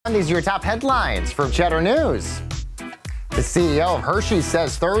These are your top headlines from Cheddar News. The CEO of Hershey's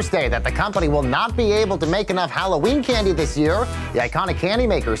says Thursday that the company will not be able to make enough Halloween candy this year. The iconic candy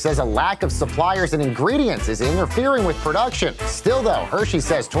maker says a lack of suppliers and ingredients is interfering with production. Still, though, Hershey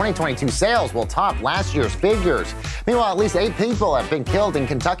says 2022 sales will top last year's figures. Meanwhile, at least 8 people have been killed in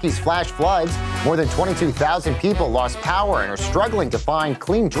Kentucky's flash floods. More than 22,000 people lost power and are struggling to find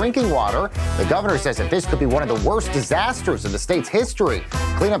clean drinking water. The governor says that this could be one of the worst disasters in the state's history.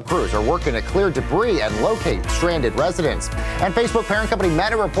 Cleanup crews are working to clear debris and locate stranded residents. And Facebook parent company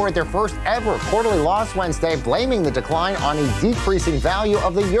Meta reported their first ever quarterly loss Wednesday, blaming the decline on a decreasing value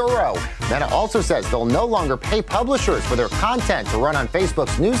of the euro. Meta also says they'll no longer pay publishers for their content to run on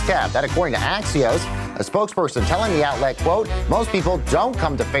Facebook's news tab. That, according to Axios, a spokesperson telling the outlet, quote, "Most people don't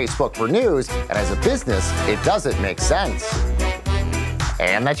come to Facebook for news, and as a business, it doesn't make sense."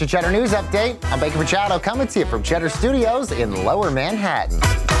 And that's your Cheddar News Update. I'm Baker Machado, coming to you from Cheddar Studios in Lower Manhattan.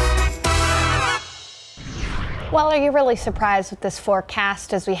 Well, are you really surprised with this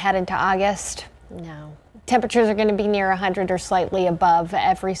forecast as we head into August? No. Temperatures are going to be near 100 or slightly above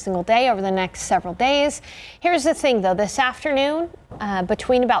every single day over the next several days. Here's the thing, though. This afternoon,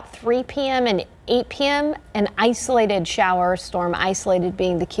 between about 3 p.m. and 8 p.m., an isolated shower storm, isolated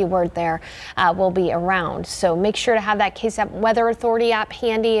being the key word there, will be around. So make sure to have that KSAP Weather Authority app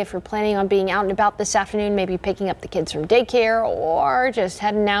handy if you're planning on being out and about this afternoon, maybe picking up the kids from daycare or just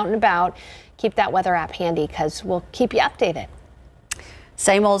heading out and about. Keep that weather app handy because we'll keep you updated.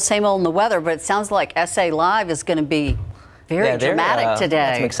 Same old in the weather, but it sounds like SA Live is going to be very dramatic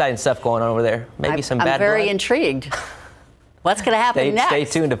today. Some exciting stuff going on over there. Maybe some bad blood. I'm very intrigued. What's going to happen next? Stay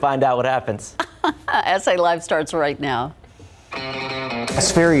tuned to find out what happens. SA Live starts right now.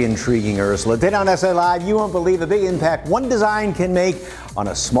 That's very intriguing, Ursula. Today on SA Live, you won't believe the big impact one design can make on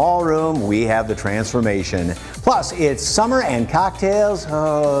a small room. We have the transformation. Plus, it's summer and cocktails,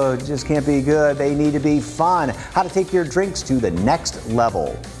 oh, just can't be good. They need to be fun. How to take your drinks to the next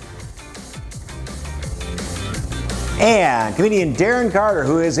level. And comedian Darren Carter,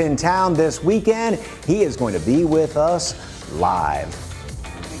 who is in town this weekend, he is going to be with us live.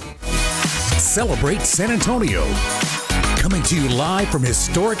 Celebrate San Antonio. Coming to you live from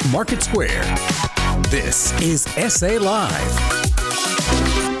historic Market Square. This is SA Live.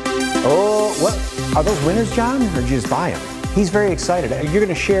 Oh, what? Are those winners, John, or did you just buy them? He's very excited. You're going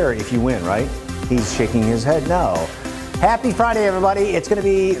to share it if you win, right? He's shaking his head no. Happy Friday, everybody. It's going to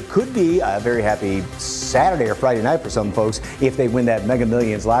be, could be a very happy Saturday or Friday night for some folks if they win that Mega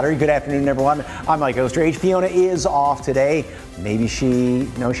Millions lottery. Good afternoon, everyone. I'm Mike Oster. H. Fiona is off today. Maybe she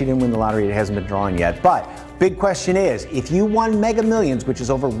didn't win the lottery. It hasn't been drawn yet. But big question is, if you won Mega Millions, which is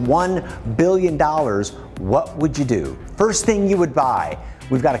over $1 billion, what would you do? First thing you would buy.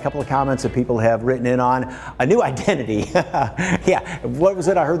 We've got a couple of comments that people have written in on a new identity. Yeah, what was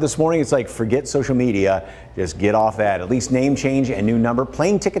it I heard this morning? It's like, forget social media, just get off that. At least name change and new number.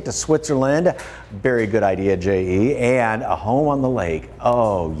 Plane ticket to Switzerland, very good idea, J.E. And a home on the lake.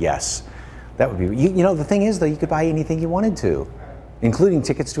 Oh, yes. That would be, you know, the thing is, though, you could buy anything you wanted to, including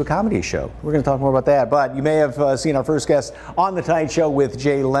tickets to a comedy show. We're going to talk more about that, but you may have seen our first guest on The Tonight Show with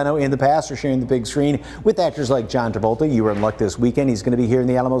Jay Leno in the past, or sharing the big screen with actors like John Travolta. You were in luck this weekend. He's going to be here in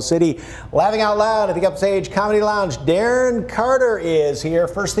the Alamo City, laughing out loud at the Upstage Comedy Lounge. Darren Carter is here.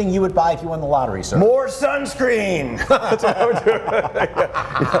 First thing you would buy if you won the lottery, sir? More sunscreen. That's what I would do.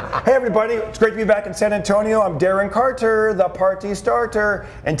 Hey, everybody. It's great to be back in San Antonio. I'm Darren Carter, the party starter.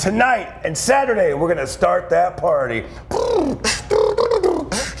 And tonight and Saturday, we're going to start that party.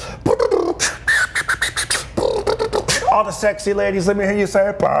 All the sexy ladies, let me hear you say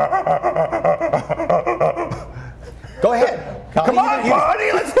it. Go ahead. Come on, party,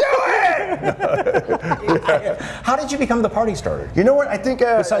 let's do it! How did you become the party starter? You know what, I think...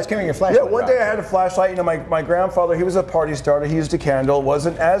 besides carrying your flashlight. Yeah, one day I had a flashlight. You know, my grandfather, he was a party starter. He used a candle.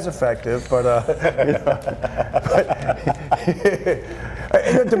 Wasn't as effective, but...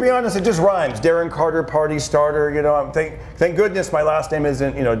 to be honest, it just rhymes. Darren Carter, party starter. You know, thank goodness my last name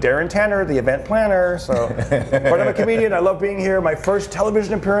isn't, you know, Darren Tanner, the event planner. So, but I'm a comedian. I love being here. My first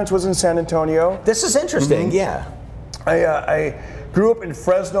television appearance was in San Antonio. This is interesting. Yeah. I grew up in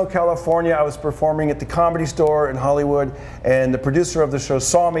Fresno, California. I was performing at the Comedy Store in Hollywood, and the producer of the show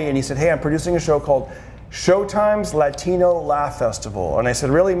saw me, and he said, "Hey, I'm producing a show called Showtime's Latino Laugh Festival." And I said,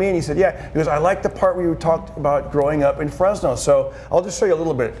 "Really, me?" And he said, "Yeah." He goes, "I like the part where you talked about growing up in Fresno." So I'll just show you a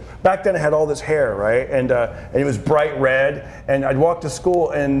little bit. Back then I had all this hair, right? And it was bright red. And I'd walk to school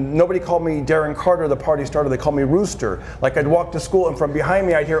and nobody called me Darren Carter, the party starter. They called me Rooster. Like I'd walk to school and from behind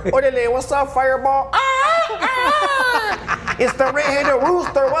me I'd hear, "Orale, what's up, Fireball? Ah, ah. It's the red-headed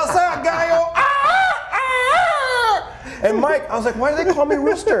rooster. What's up, Gallo? Ah, ah." And Mike, I was like, why do they call me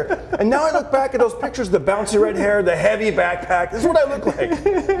Rooster? And now I look back at those pictures, the bouncy red hair, the heavy backpack. This is what I look like.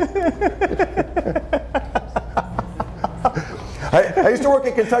 I used to work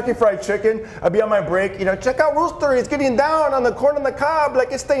at Kentucky Fried Chicken. I'd be on my break, you know, check out Rooster. He's getting down on the corn on the cob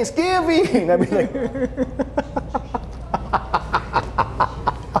like it's Thanksgiving. I'd be like,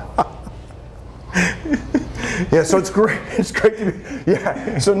 yeah, so it's great. It's great to be,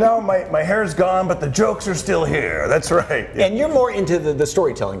 yeah. So now my hair's gone, but the jokes are still here. That's right. Yeah. And you're more into the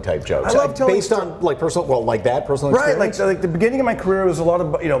storytelling type jokes. I love telling based on like personal, well, like that personal experience. Right, like the beginning of my career was a lot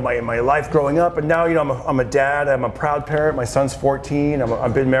of, you know, my life growing up, and now, you know, I'm a dad. I'm a proud parent. My son's 14.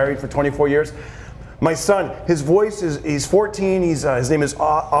 I've been married for 24 years. My son, his voice is, he's 14. His name is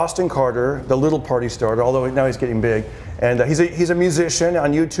Austin Carter, the little party starter, although now he's getting big. And he's a musician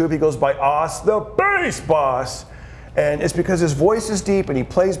on YouTube. He goes by Os, the bass boss. And it's because his voice is deep and he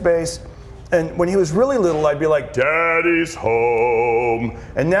plays bass. And when he was really little, I'd be like, Daddy's home.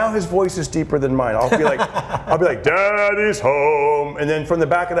 And now his voice is deeper than mine. I'll be like, Daddy's home. And then from the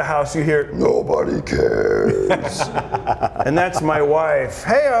back of the house, you hear, nobody cares. And that's my wife.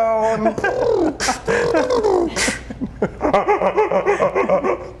 Hey-o.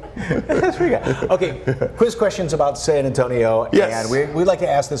 That's pretty good. Okay, quiz questions about San Antonio. Yes. And we like to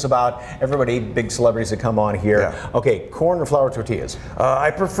ask this about everybody, big celebrities that come on here. Yeah. Okay, corn or flour tortillas?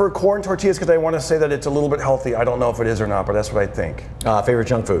 I prefer corn tortillas because I want to say that it's a little bit healthy. I don't know if it is or not, but that's what I think. Favorite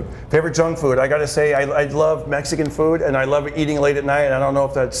junk food? Favorite junk food? I got to say I love Mexican food, and I love eating late at night, and I don't know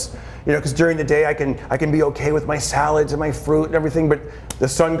if that's, you know, because during the day I can be okay with my salads and my fruit and everything, but the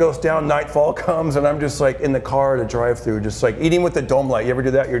sun goes down, nightfall comes, and I'm just like in the car to drive through, just like eating with the dome light. You ever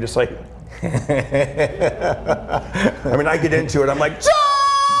do that? You're just like, I mean, I get into it. I'm like,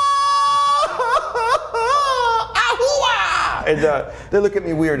 and they look at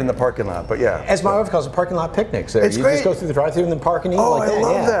me weird in the parking lot, but yeah. As my wife calls it, parking lot picnics. It's great. Just go through the drive-thru and then park and eat like that. I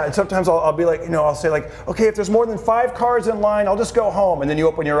love that. And sometimes I'll be like, you know, I'll say like, okay, if there's more than 5 cars in line, I'll just go home. And then you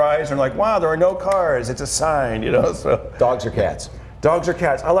open your eyes and like, wow, there are no cars. It's a sign, you know. So dogs or cats? Dogs or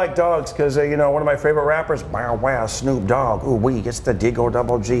cats? I like dogs because, you know, one of my favorite rappers, wow, wow, Snoop Dogg. Ooh, wee, it's the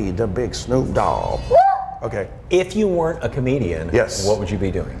D-O-double-G, the big Snoop Dogg. Okay. If you weren't a comedian, yes, what would you be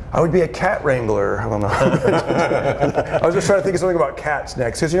doing? I would be a cat wrangler. I don't know. I was just trying to think of something about cats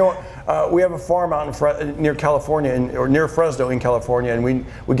next. Because, you know what, we have a farm out near California, or near Fresno in California, and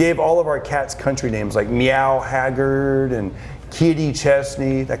we gave all of our cats country names like Meow Haggard and Kitty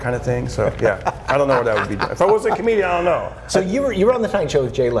Chesney, that kind of thing. So yeah, I don't know what I would be doing. If I wasn't a comedian, I don't know. So you were on the Tonight Show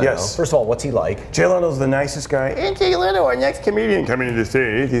with Jay Leno. Yes. First of all, what's he like? Jay Leno's the nicest guy. And Jay Leno, our next comedian coming to the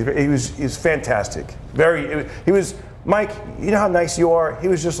stage. He was fantastic. He was, Mike, you know how nice you are? He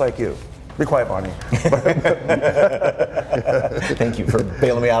was just like you. Be quiet, Bonnie. Thank you for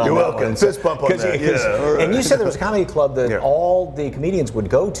bailing me out on You're that welcome. one. Fist bump on that. Yeah, right. And you said there was a comedy club that all the comedians would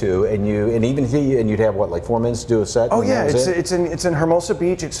go to, and you'd have what, like 4 minutes to do a set? Oh yeah, it's in Hermosa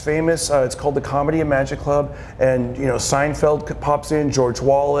Beach. It's famous. It's called the Comedy and Magic Club, and you know Seinfeld pops in, George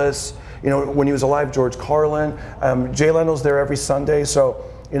Wallace. You know, when he was alive, George Carlin. Jay Leno's there every Sunday, so.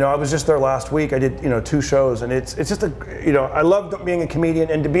 You know, I was just there last week. I did, you know, 2 shows, and it's just you know, I love being a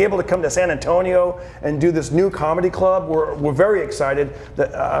comedian, and to be able to come to San Antonio and do this new comedy club, we're very excited.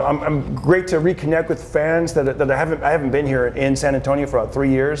 That I'm great to reconnect with fans that I haven't been here in San Antonio for about 3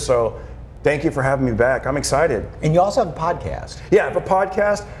 years. So, thank you for having me back. I'm excited. And you also have a podcast. Yeah, I have a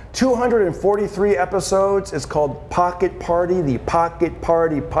podcast. 243 episodes. It's called Pocket Party, the Pocket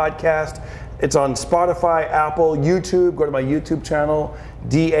Party Podcast. It's on Spotify, Apple, YouTube. Go to my YouTube channel,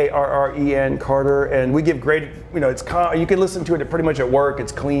 DARREN Carter, and we give great. You know, you can listen to it pretty much at work.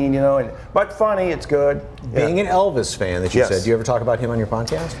 It's clean, you know, but funny. It's good. Being an Elvis fan, that you said, do you ever talk about him on your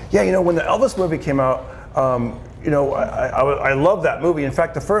podcast? Yeah, you know, when the Elvis movie came out. You know, I love that movie. In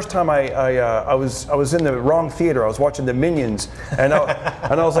fact, the first time I was in the wrong theater. I was watching the Minions, and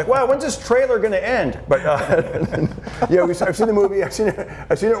I was like, wow, when's this trailer going to end? But yeah, I've seen the movie. I've seen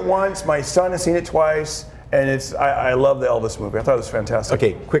it once. My son has seen it twice, and I love the Elvis movie. I thought it was fantastic.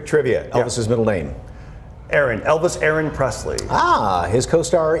 Okay, quick trivia. Elvis's middle name? Aaron. Elvis Aaron Presley. Ah, his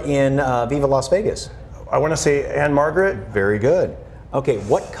co-star in Viva Las Vegas. I want to say Anne Margaret. Very good. Okay,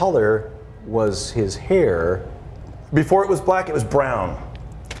 what color was his hair? Before it was black, it was brown.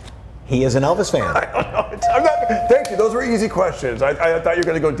 He is an Elvis fan. I don't know. Thank you. Those were easy questions. I thought you were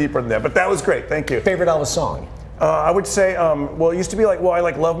going to go deeper than that, but that was great. Thank you. Favorite Elvis song? I would say, well, it used to be like, well, I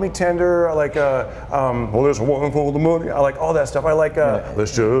like Love Me Tender. I like, well, there's one for the money. I like all that stuff. I like,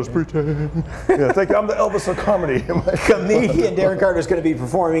 let's just pretend. Yeah, thank you. I'm the Elvis of comedy. Comedian Darren Carter is going to be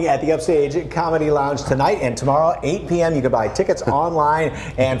performing at the Upstage Comedy Lounge tonight and tomorrow, 8 p.m. You can buy tickets online,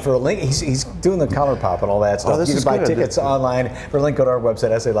 and for a link, he's doing the color pop and all that stuff. You can buy tickets online. For a link, go to our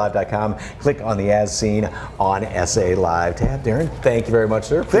website, SALive.com. Click on the As Seen on SA Live tab. Darren, thank you very much,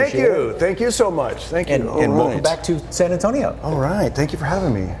 sir. Thank you. Thank you so much. Thank you. And welcome back to San Antonio. All right. Thank you for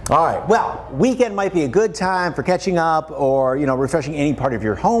having me. All right. Well, weekend might be a good time for catching up or, refreshing any part of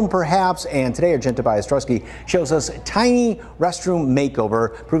your home, perhaps. And today, our Jen Tobias Trusky shows us tiny restroom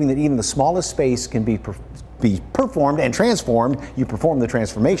makeover, proving that even the smallest space can be performed and transformed. You perform the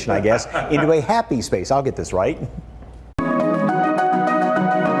transformation, I guess, into a happy space. I'll get this right.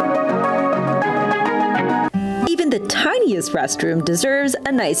 Even the tiniest restroom deserves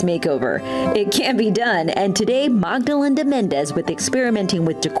a nice makeover. It can be done, and today Magdalena Mendez, with experimenting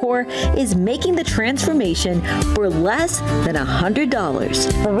with decor, is making the transformation for less than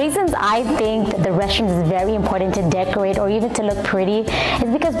 $100. The reasons I think that the restroom is very important to decorate or even to look pretty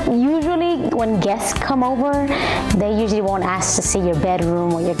is because usually when guests come over, they usually won't ask to see your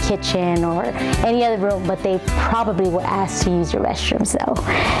bedroom or your kitchen or any other room, but they probably will ask to use your restroom. So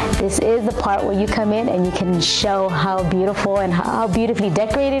this is the part where you come in and you can show how beautiful and how beautifully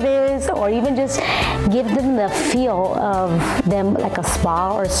decorated it is, or even just give them the feel of them like a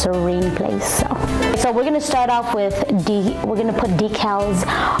spa or serene place. So we're going to start off with we're going to put decals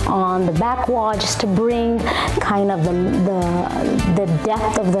on the back wall just to bring kind of the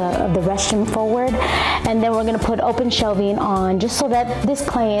depth of the restroom forward, and then we're going to put open shelving on just so that this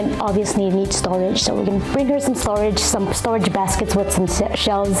client obviously needs storage. So we're going to bring her some storage baskets with some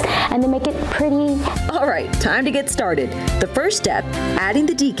shelves, and then make it pretty. All right, time to get started. The first step, adding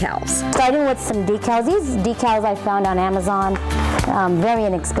the decals. Starting with some decals. These decals I found on Amazon, very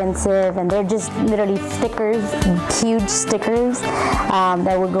inexpensive, and they're just literally stickers, huge stickers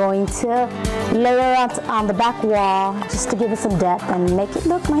that we're going to layer on the back wall just to give it some depth and make it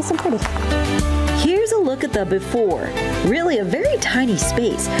look nice and pretty. Here's a look at the before. Really a very tiny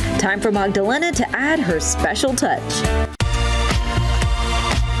space. Time for Magdalena to add her special touch.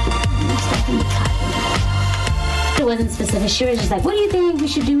 It wasn't specific. She was just like, what do you think we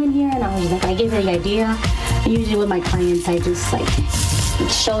should do in here? And I was just like, I gave her the idea. Usually with my clients, I just like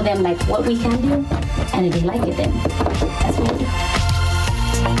show them like what we can do, and if they like it, then that's what we do.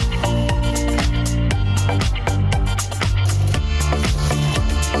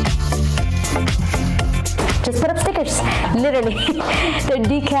 Just put up stickers, literally. They're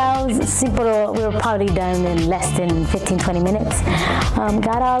decals, simple. We were probably done in less than 15-20 minutes.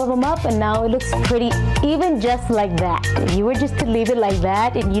 Got all of them up, and now it looks pretty, even just like that. If you were just to leave it like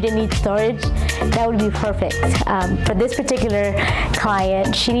that and you didn't need storage, that would be perfect. For this particular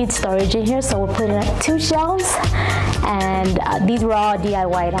client, she needs storage in here, so we're putting up 2 shelves, and these were all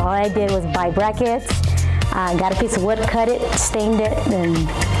DIY. All I did was buy brackets, got a piece of wood, cut it, stained it, and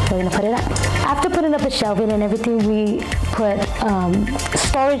we're gonna put it up. After putting up the shelving and everything, we put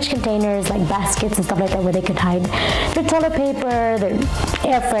storage containers like baskets and stuff like that where they could hide their toilet paper, their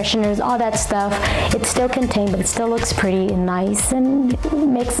air fresheners, all that stuff. It's still contained, but it still looks pretty and nice and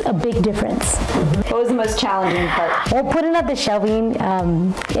makes a big difference. What was the most challenging part? Well, putting up the shelving,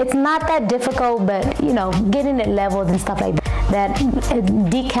 it's not that difficult, but getting it leveled and stuff like that. That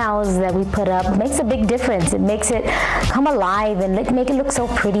decals that we put up makes a big difference. It makes it come alive and make it look so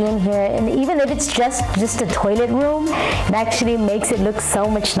pretty in here. And even if it's just a toilet room, it actually makes it look so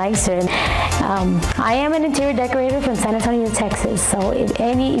much nicer. And, I am an interior decorator from San Antonio, Texas. So if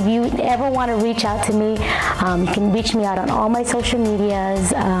you ever want to reach out to me, you can reach me out on all my social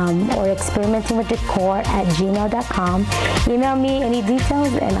medias or experimentingwithdecor@gmail.com. Email me any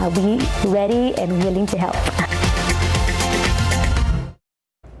details, and I'll be ready and willing to help.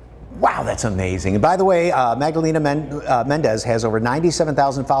 Wow, that's amazing. And by the way, Magdalena Mendez has over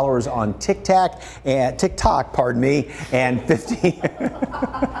 97,000 followers on TikTok, and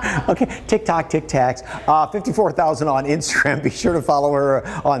 54,000 on Instagram. Be sure to follow her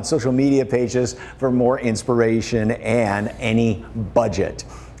on social media pages for more inspiration and any budget.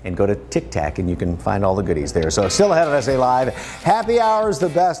 And go to TikTok and you can find all the goodies there. So still ahead of SA Live, happy hours, the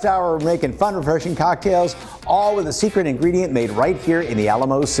best hour, making fun, refreshing cocktails, all with a secret ingredient made right here in the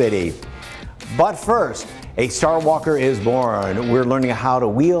Alamo City. But first, a Star Walker is born. We're learning how to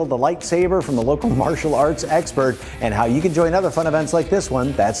wield the lightsaber from the local martial arts expert and how you can join other fun events like this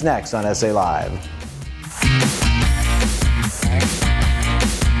one. That's next on SA Live.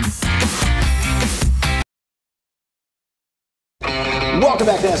 Welcome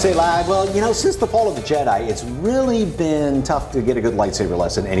back to SA Live. Well, you know, since the fall of the Jedi, it's really been tough to get a good lightsaber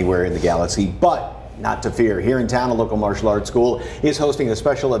lesson anywhere in the galaxy, but not to fear. Here in town, a local martial arts school is hosting a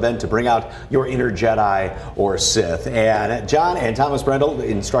special event to bring out your inner Jedi or Sith. And John and Thomas Brendel,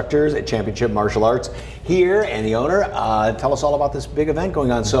 instructors at Championship Martial Arts here, and the owner, tell us all about this big event going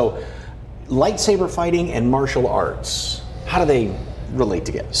on. So, lightsaber fighting and martial arts, how do they relate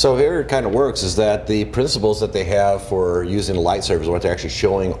together? So here it kind of works is that the principles that they have for using lightsabers, what they're actually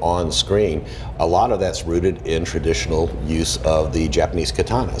showing on screen, a lot of that's rooted in traditional use of the Japanese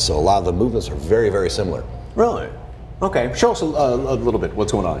katana. So a lot of the movements are very, very similar. Really? Okay, show us a little bit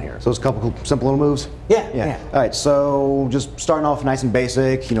what's going on here. So it's a couple simple little moves? Yeah. All right, so just starting off nice and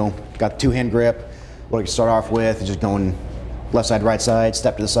basic, you know, got the two-hand grip. What you start off with is just going left side, right side,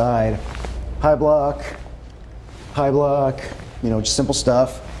 step to the side, high block, you know, just simple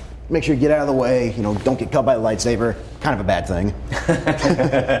stuff. Make sure you get out of the way, you know, don't get cut by the lightsaber. Kind of a bad thing.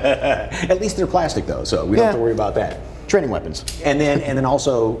 At least they're plastic though, so we don't have to worry about that. Training weapons. And then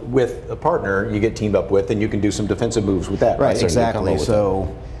also with a partner you get teamed up with, and you can do some defensive moves with that, right? Exactly.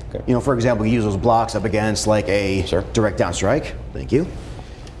 So, you know, for example, you use those blocks up against like a direct down strike. Thank you.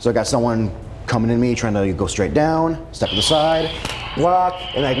 So I got someone coming in me trying to go straight down, step to the side, block,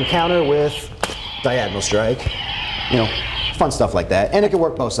 and I can counter with diagonal strike. You know, fun stuff like that, and it can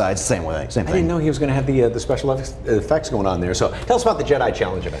work both sides the same way, same thing. I didn't know he was going to have the special effects going on there. So tell us about the Jedi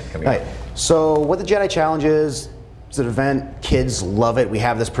Challenge event coming up. So what the Jedi Challenge is, it's an event, kids love it. We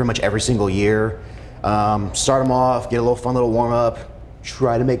have this pretty much every single year. Start them off, get a little fun little warm up,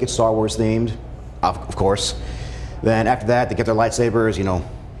 try to make it Star Wars themed, of course. Then after that, they get their lightsabers, you know,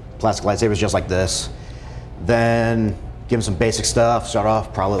 plastic lightsabers just like this. Then give them some basic stuff, start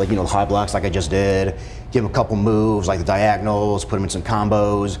off probably like, you know, high blocks like I just did. Give them a couple moves like the diagonals, put them in some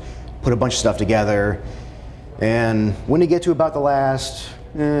combos, put a bunch of stuff together. And when you get to about the last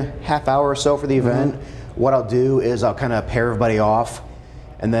half hour or so for the event, what I'll do is I'll kind of pair everybody off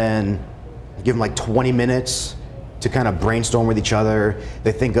and then give them like 20 minutes to kind of brainstorm with each other.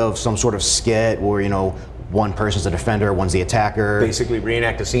 They think of some sort of skit where, you know, one person's the defender, one's the attacker. Basically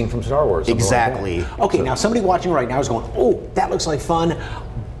reenact a scene from Star Wars. Exactly. Like okay, now somebody watching right now is going, oh, that looks like fun,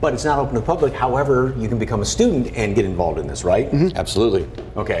 but it's not open to the public. However, you can become a student and get involved in this, right? Absolutely.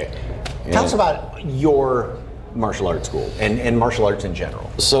 Okay. Tell us about your martial arts school and martial arts in general.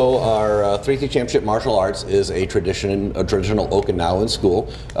 So our 3D Championship Martial Arts is a traditional Okinawan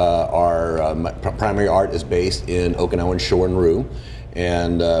school. Our primary art is based in Okinawan Shorin-ryu,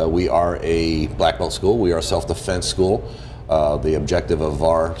 and we are a black belt school. We are a self-defense school. The objective of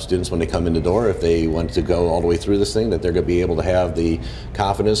our students when they come in the door, if they want to go all the way through this thing, that they're going to be able to have the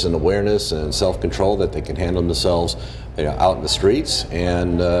confidence and awareness and self-control that they can handle themselves, you know, out in the streets,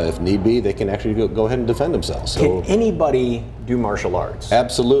 and if need be, they can actually go ahead and defend themselves. So, can anybody do martial arts?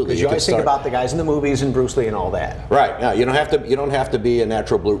 Absolutely. Because you always think about the guys in the movies and Bruce Lee and all that. Right. Now, you don't have to be a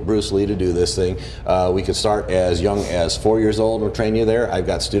natural Bruce Lee to do this thing. We can start as young as 4 years old and train you there. I've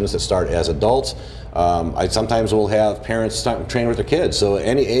got students that start as adults. I sometimes will have parents train with their kids, so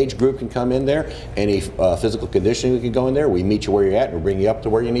any age group can come in there. Any physical conditioning can go in there. We meet you where you're at and bring you up to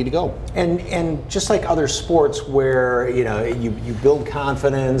where you need to go. And just like other sports where you build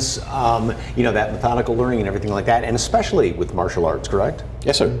confidence, you know, that methodical learning and everything like that, and especially with martial arts, correct?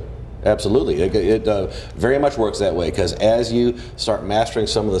 Yes, sir. Absolutely. It very much works that way, because as you start mastering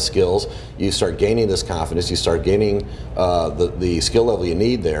some of the skills, you start gaining this confidence, you start gaining the skill level you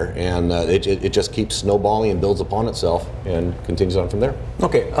need there, and it just keeps snowballing and builds upon itself and continues on from there.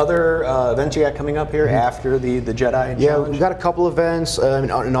 Okay, other events you got coming up here after the Jedi Challenge? We've got a couple events.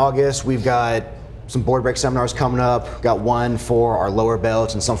 In August, we've got some board break seminars coming up. Got one for our lower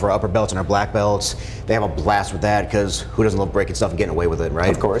belts and some for our upper belts and our black belts. They have a blast with that, because who doesn't love breaking stuff and getting away with it, right?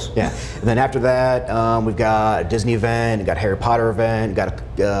 Of course. Yeah. And then after that, we've got a Disney event, got a Harry Potter event, got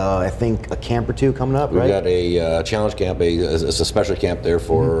I think a camp or two coming up, We've right? got a challenge camp, it's a special camp there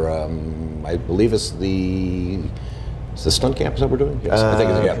for, I believe it's the stunt camp that we're doing? Yes, I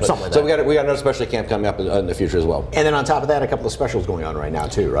think it's, something like so that. we got another special camp coming up in the future as well. And then on top of that, a couple of specials going on right now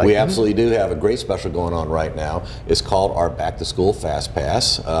too, right? We absolutely do have a great special going on right now. It's called our Back to School Fast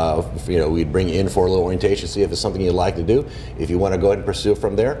Pass. You know, we'd bring you in for a little orientation, see if it's something you'd like to do. If you want to go ahead and pursue it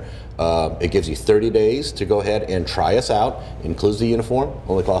from there, it gives you 30 days to go ahead and try us out. Includes the uniform,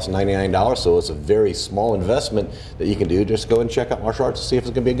 only costs $99, so it's a very small investment that you can do. Just go and check out martial arts to see if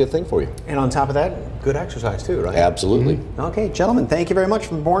it's going to be a good thing for you. And on top of that, good exercise too, right? Absolutely. Okay, gentlemen, thank you very much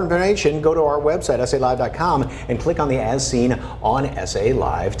for Born Nation. Go to our website, SALive.com, and click on the As Seen on SA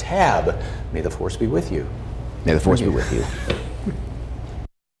Live tab. May the Force be with you. May the Force be with you.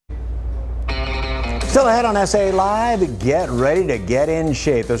 Still ahead on SA Live, get ready to get in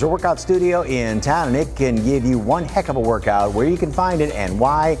shape. There's a workout studio in town, and it can give you one heck of a workout. Where you can find it and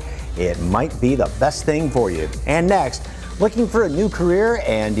why it might be the best thing for you. And next, looking for a new career,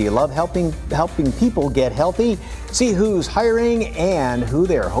 and do you love helping people get healthy? See who's hiring and who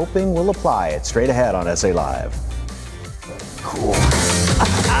they're hoping will apply. It's straight ahead on SA Live. Cool.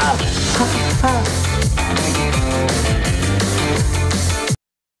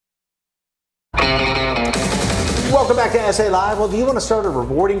 Welcome back to SA Live. Well, do you want to start a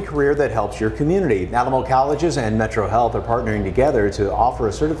rewarding career that helps your community? Alamo Colleges and Metro Health are partnering together to offer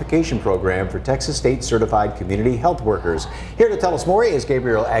a certification program for Texas State Certified Community Health Workers. Here to tell us more is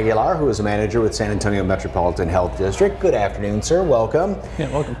Gabriel Aguilar, who is a manager with San Antonio Metropolitan Health District. Good afternoon, sir. Welcome.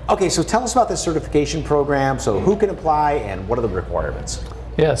 Yeah, welcome. Okay, so tell us about this certification program. So who can apply and what are the requirements?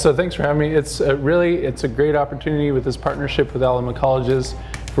 Yeah, so thanks for having me. It's a great opportunity with this partnership with Alamo Colleges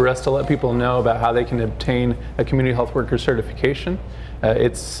for us to let people know about how they can obtain a community health worker certification.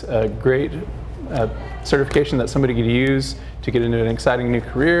 It's a great certification that somebody could use to get into an exciting new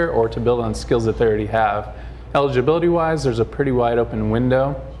career or to build on skills that they already have. Eligibility-wise, there's a pretty wide open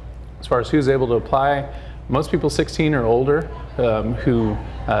window as far as who's able to apply. Most people 16 or older who,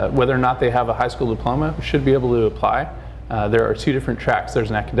 whether or not they have a high school diploma, should be able to apply. There are two different tracks. There's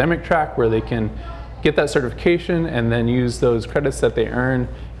an academic track where they can get that certification and then use those credits that they earn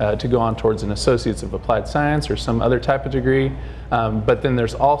to go on towards an Associates of Applied Science or some other type of degree. But then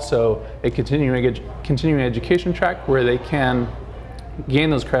there's also a continuing education track where they can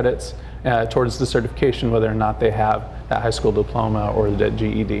gain those credits towards the certification, whether or not they have that high school diploma or the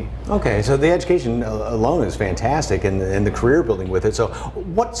GED. Okay, so the education alone is fantastic, and the career building with it. So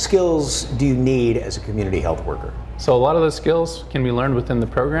what skills do you need as a community health worker? So a lot of those skills can be learned within the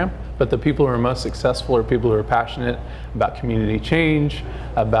program, but the people who are most successful are people who are passionate about community change,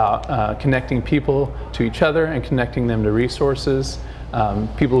 about connecting people to each other and connecting them to resources,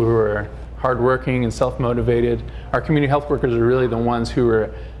 people who are hardworking and self-motivated. Our community health workers are really the ones who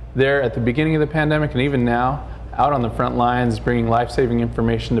are there at the beginning of the pandemic and even now, out on the front lines, bringing life-saving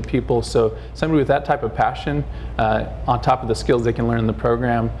information to people. So somebody with that type of passion, on top of the skills they can learn in the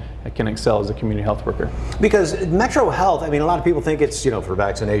program, can excel as a community health worker. Because Metro Health, I mean, a lot of people think it's, for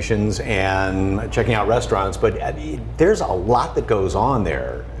vaccinations and checking out restaurants, but there's a lot that goes on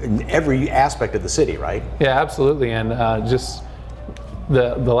there in every aspect of the city, right? Yeah, absolutely. And just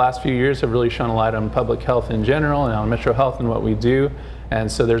the last few years have really shone a light on public health in general and on Metro Health and what we do.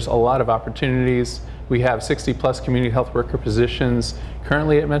 And so there's a lot of opportunities. We have 60+ community health worker positions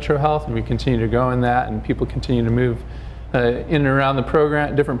currently at Metro Health, and we continue to grow in that, and people continue to move in and around the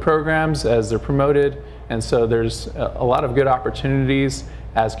program, different programs as they're promoted. And so there's a lot of good opportunities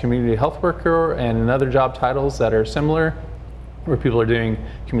as community health worker and in other job titles that are similar, where people are doing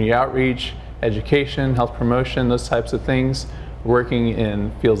community outreach, education, health promotion, those types of things, working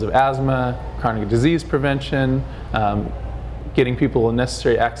in fields of asthma, chronic disease prevention, getting people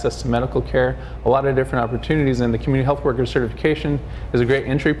necessary access to medical care, a lot of different opportunities, and the community health worker certification is a great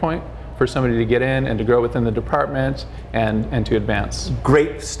entry point for somebody to get in and to grow within the department and to advance.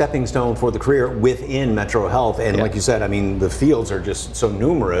 Great stepping stone for the career within Metro Health, and like you said, I mean, the fields are just so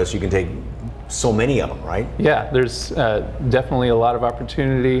numerous, you can take so many of them, right? Yeah, there's definitely a lot of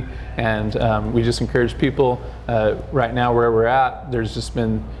opportunity, and we just encourage people right now where we're at. There's just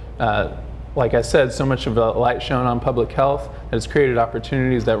been like I said, so much of a light shown on public health that has created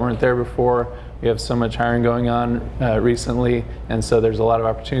opportunities that weren't there before. We have so much hiring going on recently, and so there's a lot of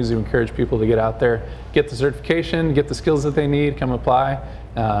opportunities to encourage people to get out there, get the certification, get the skills that they need, come apply,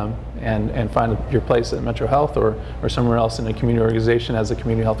 and find your place at Metro Health or somewhere else in a community organization as a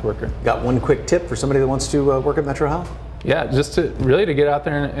community health worker. Got one quick tip for somebody that wants to work at Metro Health? Yeah, just to get out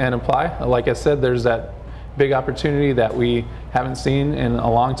there and apply. Like I said, there's that big opportunity that we haven't seen in a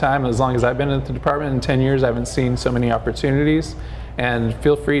long time. As long as I've been in the department, in 10 years, I haven't seen so many opportunities. And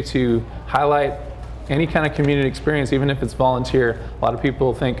feel free to highlight any kind of community experience, even if it's volunteer. A lot of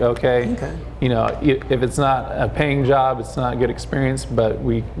people think, okay, if it's not a paying job, it's not a good experience, but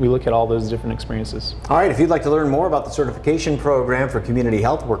we look at all those different experiences. All right, if you'd like to learn more about the certification program for community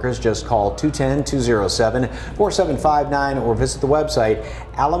health workers, just call 210-207-4759 or visit the website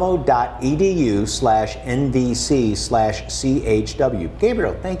alamo.edu/NVC/CHW.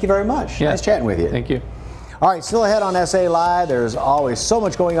 Gabriel, thank you very much. Nice chatting with you. Thank you. All right, still ahead on SA Live. There's always so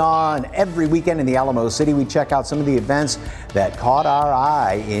much going on every weekend in the Alamo City. We check out some of the events that caught our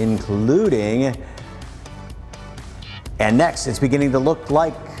eye, including, and next, it's beginning to look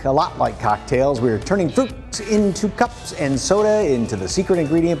like a lot like cocktails. We're turning fruit into cups and soda into the secret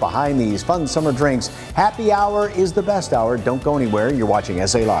ingredient behind these fun summer drinks. Happy hour is the best hour. Don't go anywhere. You're watching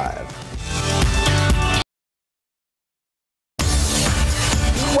SA Live.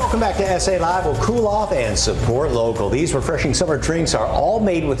 Welcome back to SA Live. We'll cool off and support local. These refreshing summer drinks are all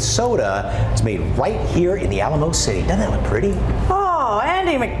made with soda. It's made right here in the Alamo City. Doesn't that look pretty? Oh,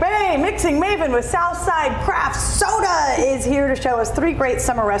 Andy McBay, mixing maven with Southside Craft Soda, is here to show us 3 great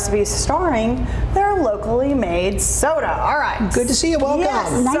summer recipes starring their locally made soda. All right. Good to see you. Welcome.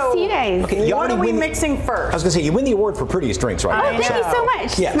 Yes. Nice to see you guys. Okay, what are we mixing first? I was going to say, you win the award for prettiest drinks, right? Oh, thank you so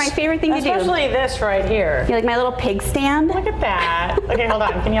much. Yes. It's my favorite thing to do. Especially this right here. You like my little pig stand? Look at that. Okay, hold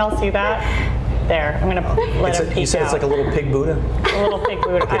on. Can y'all see that? There. I'm going to let him peek You said out. it's like a little pig Buddha? A little pig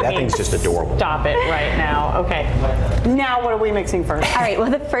Buddha. Okay, that thing's just adorable. Stop it right now. Okay. Now what are we mixing first? All right,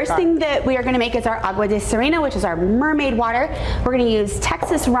 well, the first thing that we are going to make is our agua de serena, which is our mermaid water. We're going to use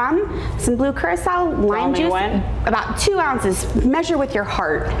Texas rum, some blue curacao, lime juice, about 2 ounces. Measure with your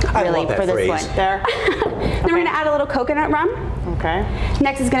heart, really, for this one. There. Then we're going to add a little coconut rum. Okay.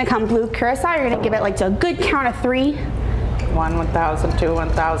 Next is going to come blue curacao. You're going to give it like to a good count of 3. 1, 1,000, 2,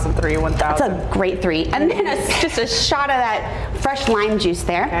 1,000, 3, 1,000. That's a great 3. And then just a shot of that fresh lime juice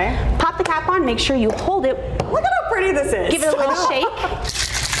there. Okay. Pop the cap on, make sure you hold it. Look at how pretty this is. Give it a little shake.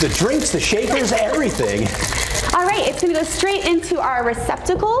 The drinks, the shakers, everything. All right, it's gonna go straight into our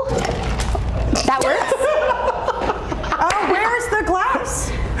receptacle. That works. Oh, where's the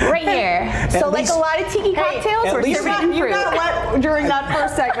glass? Right here. So like a lot of tiki cocktails, we're serving You fruit. got wet during that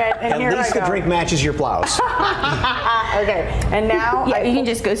first segment, and here I go. At least the drink matches your blouse. Okay, and now you can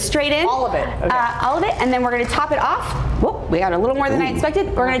just go straight in. All of it. Okay. All of it, and then we're gonna top it off. Whoa, we got a little more than I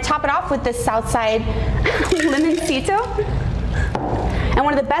expected. We're gonna top it off with the Southside Limoncito. And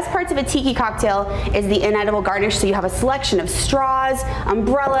one of the best parts of a tiki cocktail is the inedible garnish, so you have a selection of straws,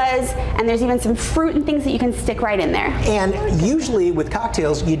 umbrellas, and there's even some fruit and things that you can stick right in there. And usually with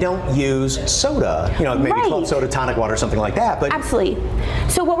cocktails, you don't use soda, you know, maybe club soda, tonic water, something like that. But absolutely.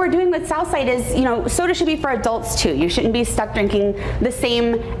 So what we're doing with Southside is, you know, soda should be for adults too. You shouldn't be stuck drinking the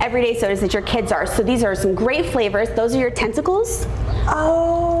same everyday sodas that your kids are. So these are some great flavors. Those are your tentacles.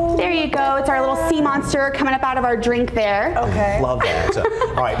 Oh. There you go. It's our little sea monster coming up out of our drink there. Okay. Love that. So,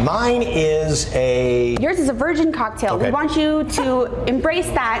 all right, mine is a... Yours is a virgin cocktail. Okay. We want you to embrace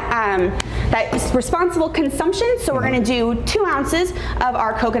that, that responsible consumption. So we're going to do 2 ounces of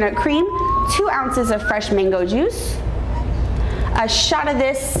our coconut cream, 2 ounces of fresh mango juice, a shot of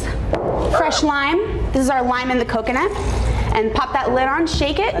this fresh lime. This is our lime in the coconut. And pop that lid on,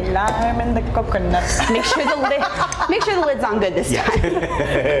 shake it. The lime in the coconut. Make sure the lid's on good this time.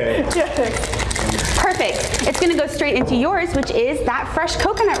 Perfect. It's gonna go straight into yours, which is that fresh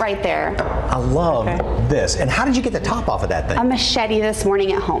coconut right there. I love this. And how did you get the top off of that thing? A machete this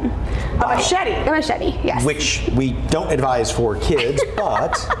morning at home. A machete? A machete, yes. Which we don't advise for kids,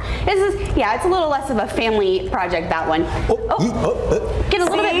 but... This is, yeah, it's a little less of a family project, that one. Get a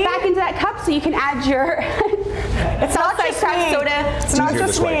little bit back into that cup so you can add your Southside Craft Soda. It's not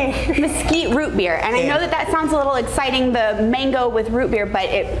just me. Mesquite root beer. And I know that sounds a little exciting, the mango with root beer, but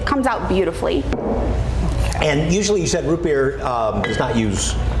it comes out beautifully. And usually you said root beer does not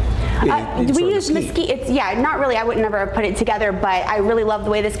use... we use mesquite. It's, yeah, not really. I would never have put it together, but I really love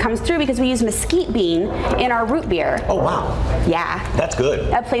the way this comes through because we use mesquite bean in our root beer. Oh, wow. Yeah. That's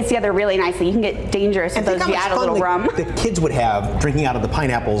good. That plays together really nicely. You can get dangerous with those if you add a little rum. The kids would have drinking out of the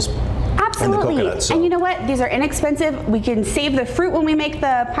pineapples. Absolutely. And the coconut, so. And you know what? These are inexpensive. We can save the fruit when we make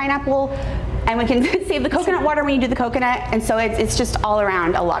the pineapple, and we can save the coconut water when you do the coconut, and so it's just all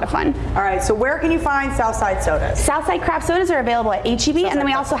around a lot of fun. All right, so where can you find Southside sodas? Southside Craft Sodas are available at HEB, and then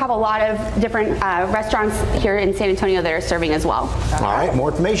we also have a lot of different restaurants here in San Antonio that are serving as well. All right, more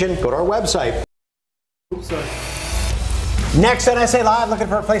information, go to our website. Oops, sorry. Next on SA Live, looking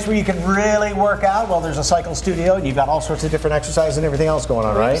for a place where you can really work out. Well, there's a cycle studio, and you've got all sorts of different exercises and everything else going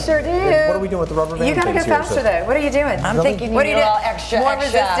on, right? We sure do. What are we doing with the rubber band? You gotta go faster though. What are you doing? I'm thinking what are you doing? Extra, more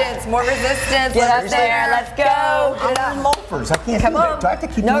extra. resistance, more resistance. Get Let's up there. Let's go. I'm on loafers. I can't Come do on. it. Do I have to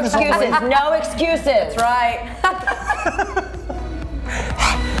keep No doing this all the way? excuses. No excuses. That's right.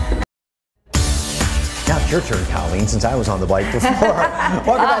 Now it's your turn, Colleen, since I was on the bike before.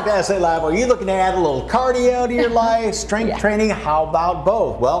 Welcome back to SA Live. Are you looking to add a little cardio to your life, strength training? How about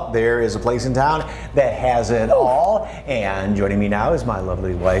both? Well, there is a place in town that has it all. And joining me now is my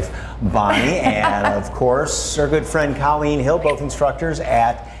lovely wife, Bonnie, and of course, our good friend Colleen Hill, both instructors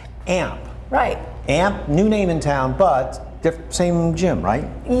at AMP. Right. AMP, new name in town, but same gym, right?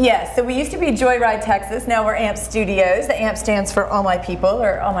 Yes, so we used to be Joyride Texas, now we're AMP Studios. The AMP stands for all my people,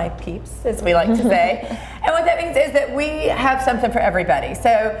 or all my peeps, as we like to say. And what that means is that we have something for everybody.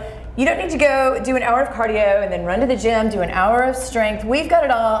 So You don't need to go do an hour of cardio and then run to the gym, do an hour of strength. We've got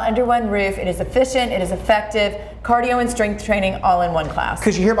it all under one roof. It is efficient, it is effective. Cardio and strength training all in one class.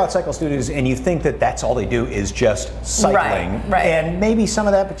 Because you hear about cycle studios and you think that that's all they do is just cycling. Right. And maybe some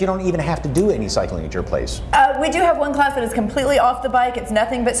of that, but you don't even have to do any cycling at your place. We do have one class that is completely off the bike. It's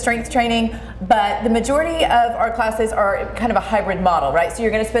nothing but strength training, but the majority of our classes are kind of a hybrid model, right? So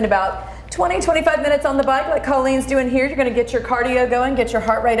you're going to spend about 20, 25 minutes on the bike like Colleen's doing here. You're going to get your cardio going, get your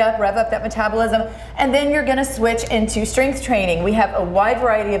heart rate up, rev up that metabolism, and then you're going to switch into strength training. We have a wide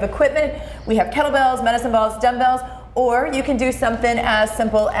variety of equipment. We have kettlebells, medicine balls, dumbbells, or you can do something as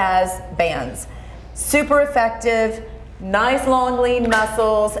simple as bands. Super effective. Nice long lean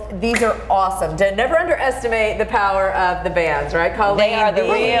muscles. These are awesome. Never underestimate the power of the bands, right, Colleen? They are the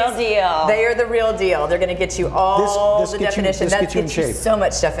real deal. They are the real deal. They're going to get you all the definition. That gets you so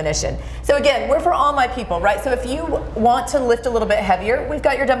much definition. So again, we're for all my people, right? So if you want to lift a little bit heavier, we've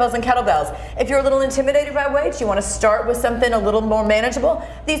got your dumbbells and kettlebells. If you're a little intimidated by weights, you want to start with something a little more manageable,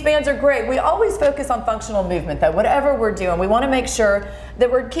 these bands are great. We always focus on functional movement though. Whatever we're doing, we want to make sure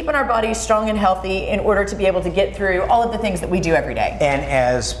that we're keeping our bodies strong and healthy in order to be able to get through all of the things that we do every day. And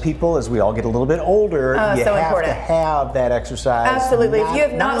as people, as we all get a little bit older, you so have important. to have that exercise. Absolutely. If you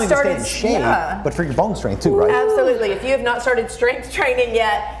have not only started, to stay in shape, but for your bone strength too, right? Absolutely. If you have not started strength training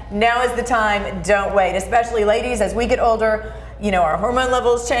yet, now is the time. Don't wait. Especially ladies, as we get older, you know, our hormone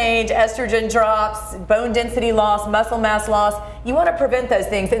levels change, estrogen drops, bone density loss, muscle mass loss. You want to prevent those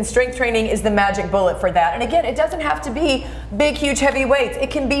things, and strength training is the magic bullet for that. And again, it doesn't have to be big, huge, heavy weights.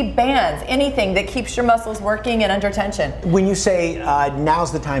 It can be bands, anything that keeps your muscles working and under tension. When you say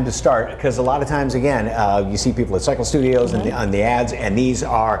now's the time to start, because a lot of times, again, you see people at cycle studios and on the ads, and these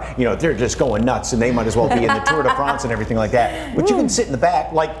are, you know, they're just going nuts, and they might as well be in the Tour de France and everything like that. But you can sit in the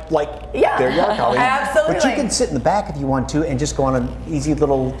back, yeah, there you are, Colleen. Absolutely. But you can sit in the back if you want to, and just go on an easy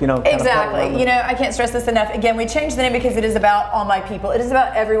little, you know, exactly. You know, I can't stress this enough. Again, we changed the name because it is about all my people. It is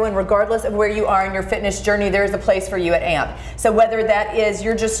about everyone, regardless of where you are in your fitness journey. There is a place for you at AMP. So whether that is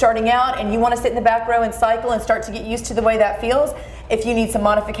you're just starting out and you want to sit in the back row and cycle and start to get used to the way that feels, if you need some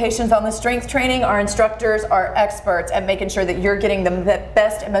modifications on the strength training, our instructors are experts at making sure that you're getting the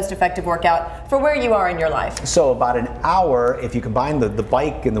best and most effective workout for where you are in your life. So about an hour, if you combine the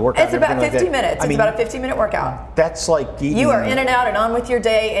bike and the workout. It's about 50 like minutes. It's about a 50-minute workout. That's like you are in and out and on with your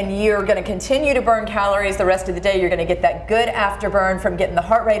day, and you're going to continue to burn calories the rest of the day. You're going to get that good afterburn from getting the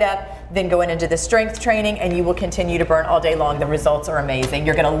heart rate up, then going into the strength training, and you will continue to burn all day long. The results are amazing.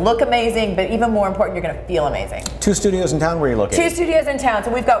 You're going to look amazing, but even more important, you're going to feel amazing. 2 studios in town. Where are you located? 2 studios in town.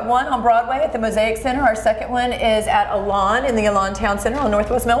 So we've got one on Broadway at the Mosaic Center. Our second one is at Elan in the Elan Town Center on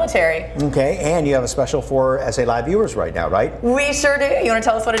Northwest Military. Okay, and you have a special for SA Live viewers right now, right? We sure do. You want to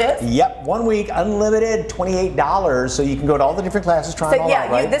tell us what it is? Yep, 1 week, unlimited, $28. So you can go to all the different classes, try them all out,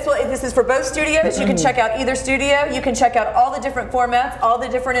 right? This is for both studios. You can check out either studio. You can check out all the different formats, all the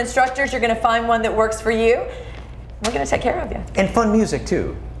different instructors. You're going to find one that works for you. We're going to take care of you. And fun music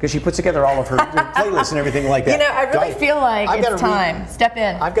too, because she puts together all of her playlists and everything like that. You know, I really feel like it's time. Step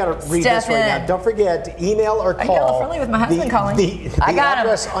in. I've got to read this right now. Don't forget to email or call. I get all friendly with my husband calling. The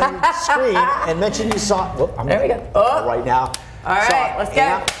address on your screen and mention you saw. There we go. Oh. Right now. All right, let's go.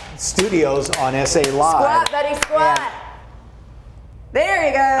 AMP Studios on SA Live. Squat, buddy, squat. And there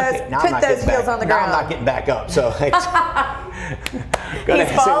he goes. okay, Put those heels on the ground. Now I'm not getting back up, so he's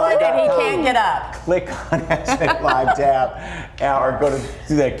fallen and he can't get up. Click on SA Live tab or go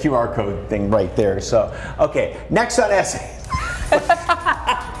to that QR code thing right there. So, okay, next on SA.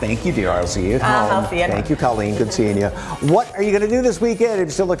 Thank you, dear. I'll see you at home. I'll see you. Thank you, Colleen. Good seeing you. What are you going to do this weekend? If you're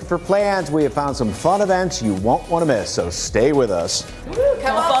still looking for plans, we have found some fun events you won't want to miss. So stay with us.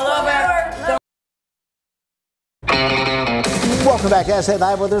 Come on, fall over. Welcome back to SA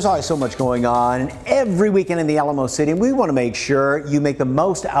Live, where there's always so much going on every weekend in the Alamo City, and we want to make sure you make the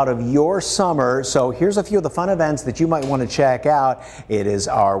most out of your summer. So here's a few of the fun events that you might want to check out. It is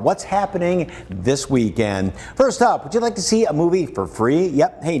our What's Happening this weekend. First up, would you like to see a movie for free?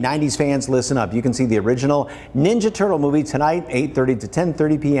 Yep. Hey, 90s fans, listen up. You can see the original Ninja Turtle movie tonight, 8:30 to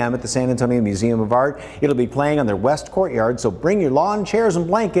 10:30 p.m. at the San Antonio Museum of Art. It'll be playing on their West Courtyard, so bring your lawn chairs and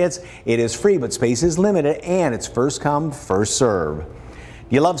blankets. It is free, but space is limited, and it's first come, first serve.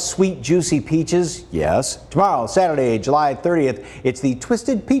 You love sweet, juicy peaches? Yes. Tomorrow, Saturday, July 30th, it's the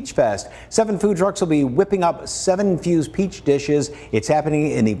Twisted Peach Fest. 7 food trucks will be whipping up 7 infused peach dishes. It's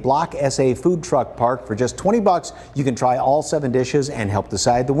happening in the Block SA Food Truck Park. For just $20, you can try all 7 dishes and help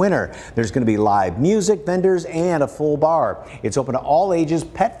decide the winner. There's going to be live music, vendors, and a full bar. It's open to all ages,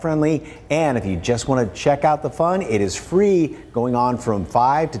 pet friendly, and if you just want to check out the fun, it is free, going on from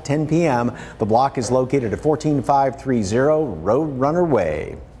 5 to 10 p.m. The block is located at 14530 Roadrunner Way.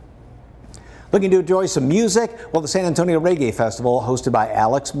 Looking to enjoy some music? Well, the San Antonio Reggae Festival, hosted by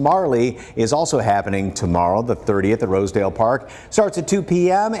Alex Marley, is also happening tomorrow, the 30th at Rosedale Park. Starts at 2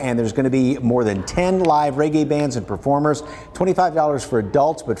 p.m. and there's going to be more than 10 live reggae bands and performers. $25 for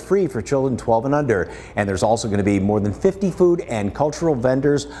adults, but free for children 12 and under. And there's also going to be more than 50 food and cultural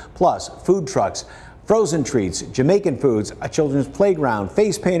vendors, plus food trucks, frozen treats, Jamaican foods, a children's playground,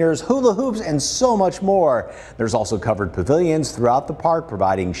 face painters, hula hoops, and so much more. There's also covered pavilions throughout the park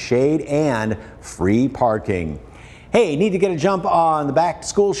providing shade and free parking. Hey, need to get a jump on the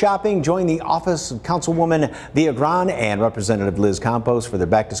back-to-school shopping? Join the Office of Councilwoman Villagran and Representative Liz Campos for their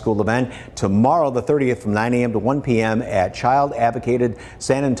back-to-school event tomorrow, the 30th, from 9 a.m. to 1 p.m. at Child Advocated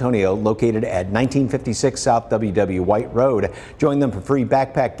San Antonio, located at 1956 South W.W. White Road. Join them for free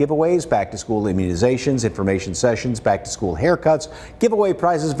backpack giveaways, back-to-school immunizations, information sessions, back-to-school haircuts, giveaway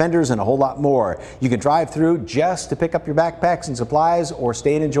prizes, vendors, and a whole lot more. You can drive through just to pick up your backpacks and supplies, or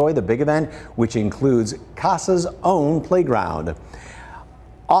stay and enjoy the big event, which includes CASA's own playground.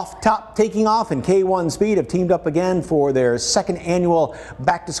 Off Top Taking Off and K1 Speed have teamed up again for their second annual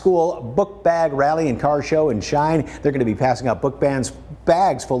back-to-school book bag rally and car show and shine. They're going to be passing out book bags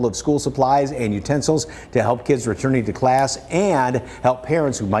full of school supplies and utensils to help kids returning to class and help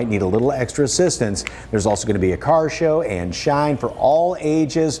parents who might need a little extra assistance. There's also going to be a car show and shine for all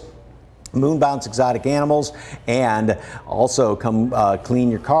ages. Moonbounce exotic animals, and also come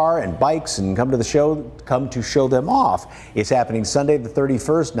clean your car and bikes and come to show them off. It's happening Sunday the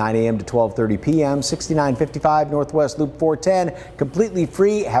 31st, 9 a.m. to 12:30 p.m. 6955 Northwest Loop 410. Completely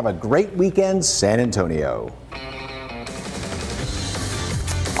free. Have a great weekend, San Antonio.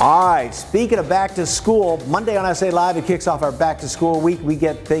 All right, speaking of back to school, Monday on SA Live, it kicks off our back to school week. We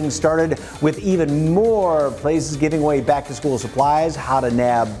get things started with even more places giving away back to school supplies, how to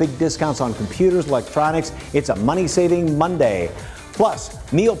nab big discounts on computers, electronics. It's a money saving Monday.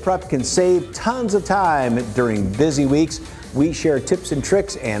 Plus, meal prep can save tons of time during busy weeks. We share tips and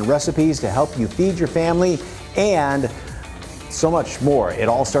tricks and recipes to help you feed your family and so much more. It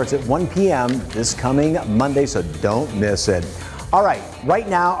all starts at 1 p.m. this coming Monday, so don't miss it. All right, right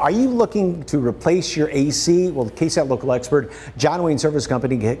now, are you looking to replace your AC? Well, the KSAT local expert, John Wayne Service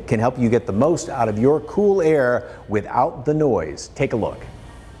Company, can help you get the most out of your cool air without the noise. Take a look.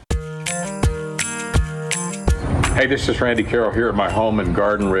 Hey, this is Randy Carroll here at my home in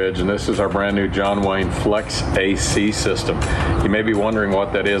Garden Ridge, and this is our brand new John Wayne Flex AC system. You may be wondering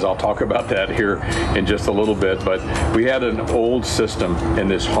what that is. I'll talk about that here in just a little bit, but we had an old system in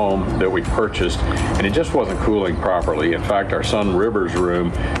this home that we purchased, and it just wasn't cooling properly. In fact, our son River's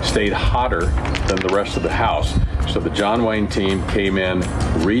room stayed hotter than the rest of the house. So the John Wayne team came in,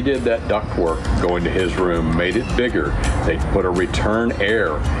 redid that ductwork going to his room, made it bigger. They put a return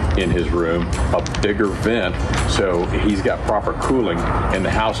air in his room, a bigger vent, so he's got proper cooling in the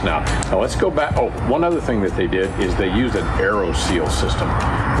house now. Now let's go back. Oh, one other thing that they did is they used an AeroSeal system,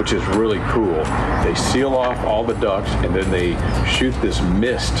 which is really cool. They seal off all the ducts and then they shoot this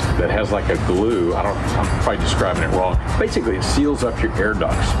mist that has like a glue. I'm probably describing it wrong. Basically, it seals up your air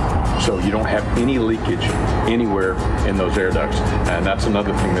ducts so you don't have any leakage anywhere in those air ducts, and that's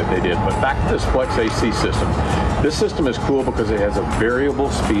another thing that they did. But back to this Flex AC system. This system is cool because it has a variable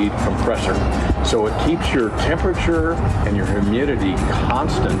speed compressor, so it keeps your temperature and your humidity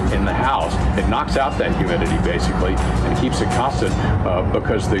constant in the house. It knocks out that humidity basically and keeps it constant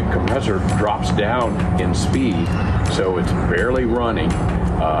because the compressor drops down in speed, so it's barely running.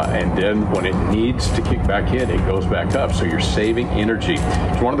 And then when it needs to kick back in, it goes back up. So you're saving energy.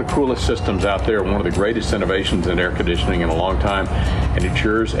 It's one of the coolest systems out there, one of the greatest innovations in air conditioning in a long time. And it's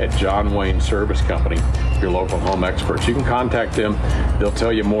yours at John Wayne Service Company, your local home experts. You can contact them. They'll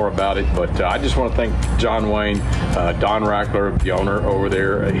tell you more about it. But I just want to thank John Wayne, Don Rackler, the owner over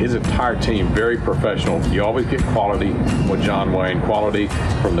there, his entire team, very professional. You always get quality with John Wayne, quality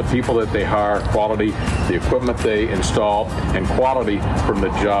from the people that they hire, quality, the equipment they install, and quality from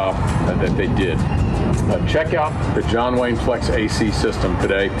the job that they did. Check out the John Wayne Flex AC system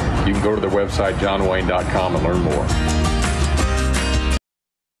today. You can go to their website, johnwayne.com, and learn more.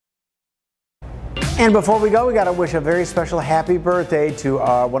 And before we go, we got to wish a very special happy birthday to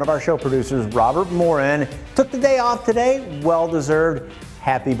one of our show producers, Robert Morin. Took the day off today. Well deserved.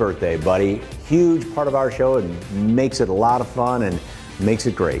 Happy birthday, buddy. Huge part of our show and makes it a lot of fun and makes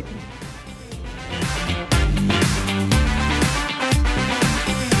it great.